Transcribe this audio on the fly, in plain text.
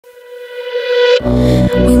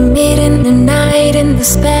We meet in the night in the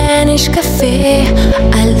Spanish cafe.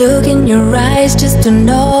 I look in your eyes just to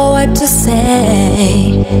know what to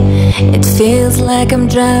say. It feels like I'm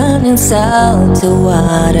drowning salty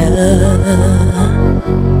water.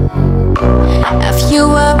 A few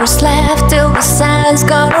hours left till the sun's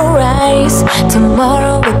gonna rise.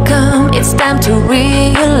 Tomorrow will come, it's time to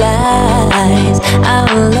realize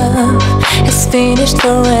our love is finished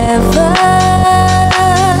forever.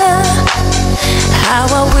 How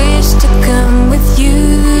I wish to come with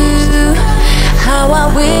you, how I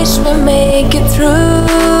wish we make it through.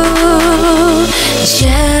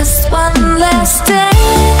 Just one last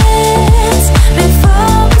dance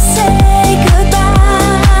before we say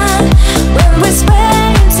goodbye. When we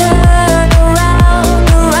spin and turn around,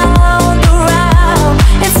 around, around,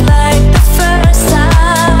 it's like the first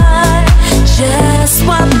time. Just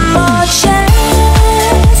one more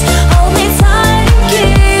chance, hold me tight and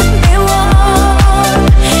keep me warm,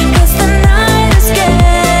 'cause the night is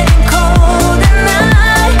getting cold and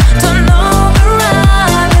I don't know where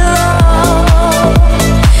I belong.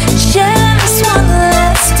 Just one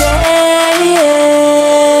last dance.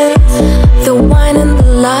 The wine and the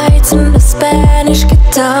lights and the Spanish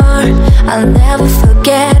guitar, I'll never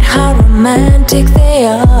forget how romantic they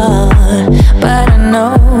are. But I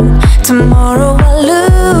know tomorrow I'll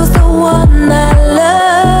lose the one I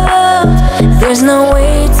love. There's no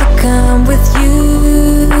way to come with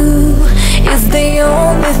you, it's the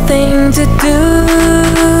only thing to do.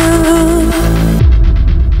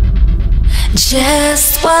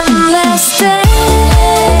 Just one last dance